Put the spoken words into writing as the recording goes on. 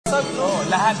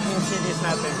lahat ng CDs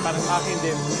natin. Parang akin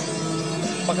din.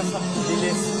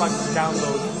 Pagka-dilis,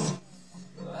 pag-download.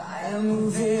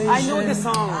 I know the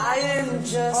song.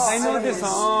 I know the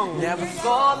song. Never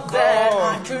thought that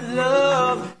I could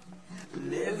love.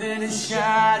 Living in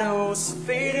shadows,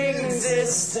 fading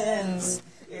existence.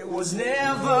 It was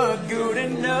never good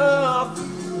enough.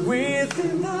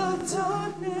 Within the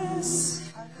darkness,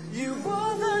 you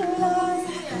are the light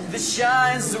that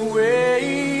shines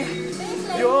away.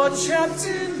 You're trapped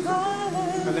in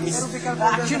violence.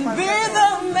 I can be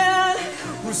the man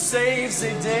who saves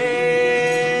the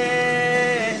day.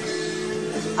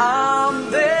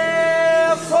 I'm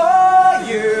there for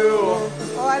you.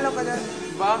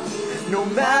 No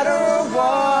matter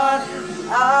what,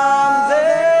 I'm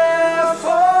there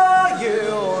for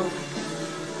you.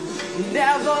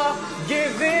 Never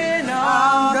giving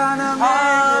up.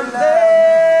 I'm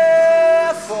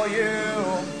there for you.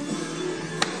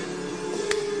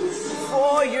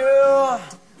 For you.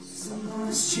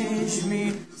 Someone's changed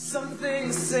me.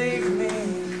 Something saved me.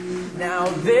 Now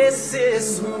this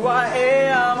is who I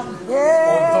am.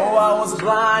 Although I was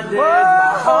blinded,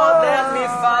 my heart let me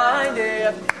find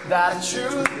it. That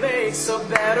truth makes a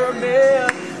better man.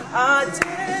 I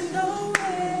didn't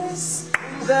notice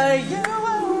that you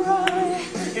were right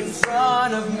in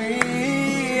front of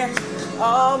me.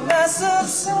 A mess of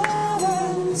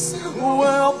silence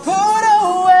will put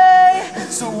away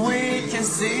so we can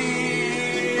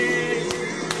see.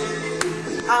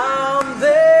 I'm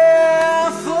there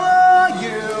for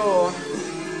you.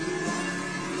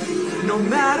 No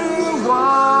matter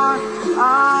what,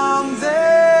 I'm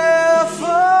there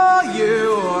for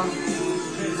you.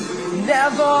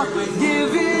 Never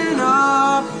giving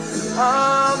up.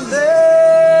 I'm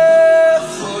there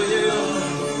for you.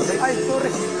 Ay,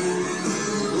 sorry.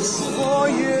 For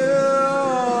you.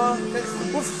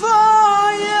 For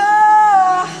you.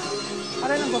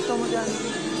 Ano ang gusto mo dyan?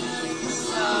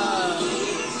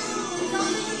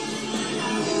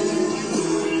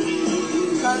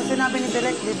 Sinabi ni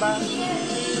Direk, di ba?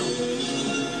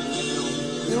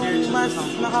 Yung mas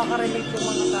nakaka-relate yung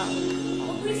mga tao.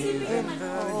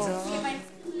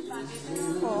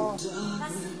 Oo.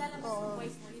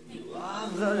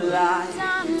 The light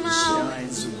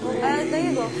shines away. There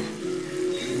you go.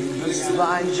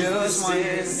 Find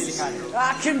justice.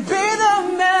 I can be the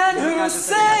man who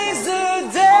saves the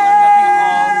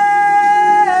day.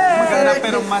 Maganda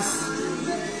pero mas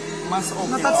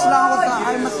okay. Natouch lang ako sa,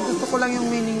 ay mas gusto ko lang yung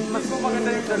meaning. Mas Maganda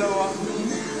yung dalawa.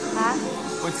 Ha?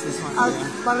 What's this one?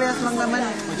 Parehas lang naman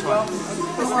eh. Which one?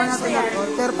 Yung ano natin ako,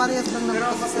 pero parehas lang naman.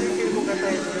 O,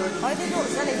 dito.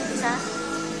 Sali, dito siya.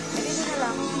 Ay, dito na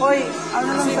lang. Oy, ano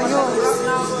lang sa'yo?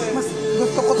 Mas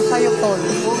gusto ko to sa'yo, Tol.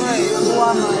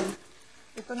 Buwangan.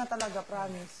 Ito na talaga,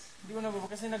 promise. Hindi ko nababa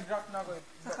kasi nag-rock na ako eh.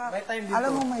 Saka, May time dito.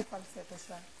 alam mo may falsetto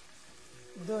siya.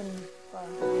 Doon pa.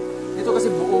 Ito kasi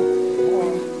buo.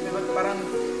 Diba parang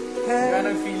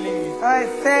ganang feeling eh. Ay,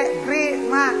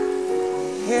 ma.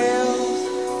 Hills,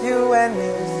 you and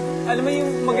me. Alam mo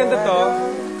yung maganda to,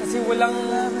 kasi walang,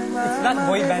 it's not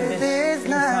boy bandish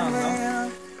sound, no?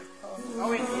 Oh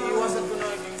wait, iiwasan ko na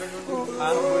yung ganun.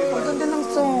 Boy Ang ganda ng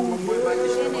song.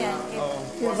 Sino yan?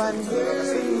 Kevin.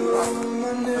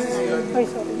 Ay,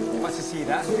 sorry.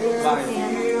 Masisira? Bakit?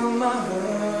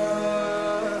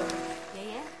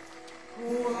 Yeah.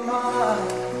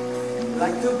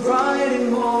 Like the bright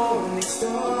and morning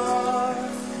star,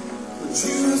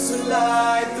 choose to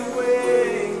light the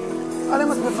way. Alam,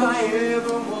 mas gusto I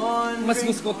ever want. Mas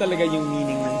gusto ko talaga yung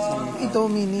meaning ng song. ito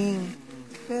meaning.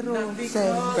 Pero,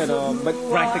 sense. Pero, but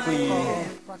practically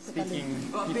speaking,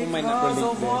 people might not relate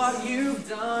to What this. you've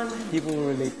done, People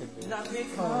relate to this. not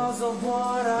because of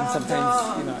what And I've sometimes,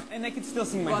 done, you know, and I can still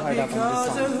sing my but heart out on this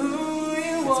because of song. who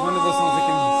you It's one of those songs I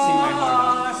can sing my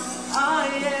heart out. I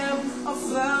am a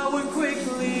flower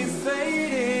quickly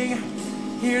fading,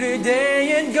 here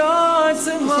today and gone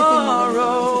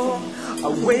tomorrow.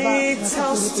 A wave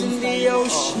tossed in the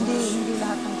ocean. Hindi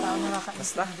lahat ng tao nakakaintindi.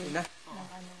 Basta, yun na.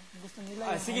 Gusto nila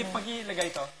yung Sige, pag-ilagay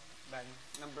to. Dan,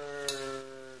 number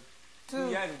 2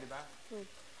 yan, di ba?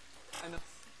 Ano?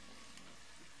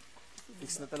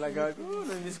 Fix na talaga.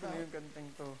 Na-miss ko na yung kantang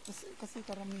to. Kasi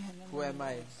karamihan naman. Who am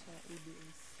I? Sa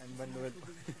ABS. I'm Banuet.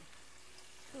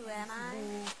 Who am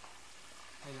I?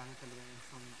 Kailangan talaga yung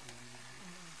song.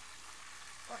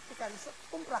 Practical.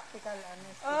 Kung practical, ano.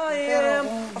 I Pero am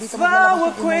kung a dito flower maglabas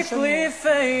yung quickly emotion mo.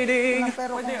 fading,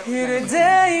 Pero kung here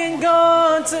today and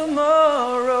gone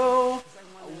tomorrow.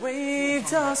 A wave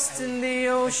tossed in the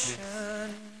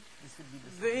ocean,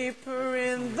 vapor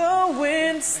in the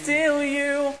wind. Still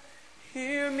you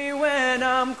hear me when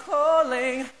I'm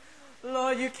calling.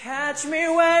 Lord, you catch me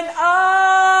when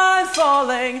I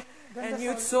calling, and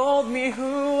you told me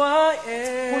who I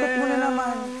am. Pulot mo na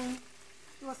naman.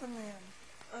 Iwasan mo yan.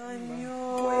 I'm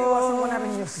Iwasan mo yours. na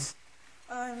rin yun.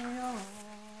 I'm yours.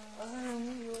 I'm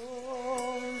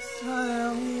yours.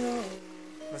 I'm yours.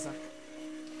 Basta.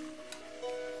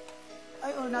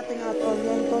 Ay, oh, natin nga, tol.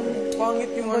 Yan, tol.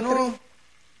 Pangit yung Number ano. three.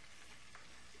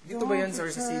 Dito ba yan, sir,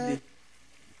 sa CD?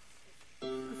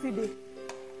 CD.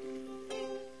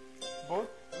 Both?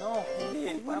 No,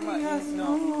 hindi. Tama. Yes, No.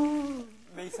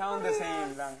 They sound the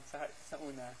same lang sa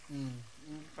una.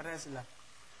 Pareha sila.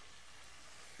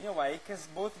 You know why? Because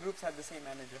both groups had the same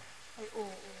manager. Ay,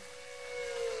 oo.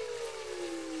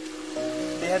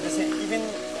 They had the same, even,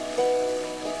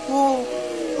 Oo,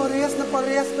 parehas na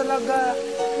parehas talaga.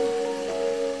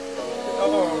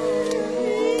 oh,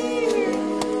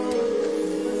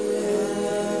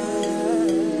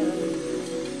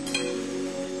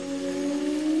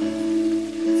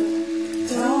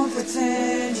 Don't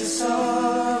pretend you're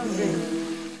sorry.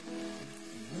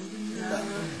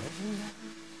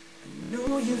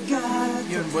 Know you got.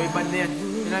 Yun, boy band na yan.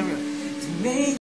 Yun namin yun. To make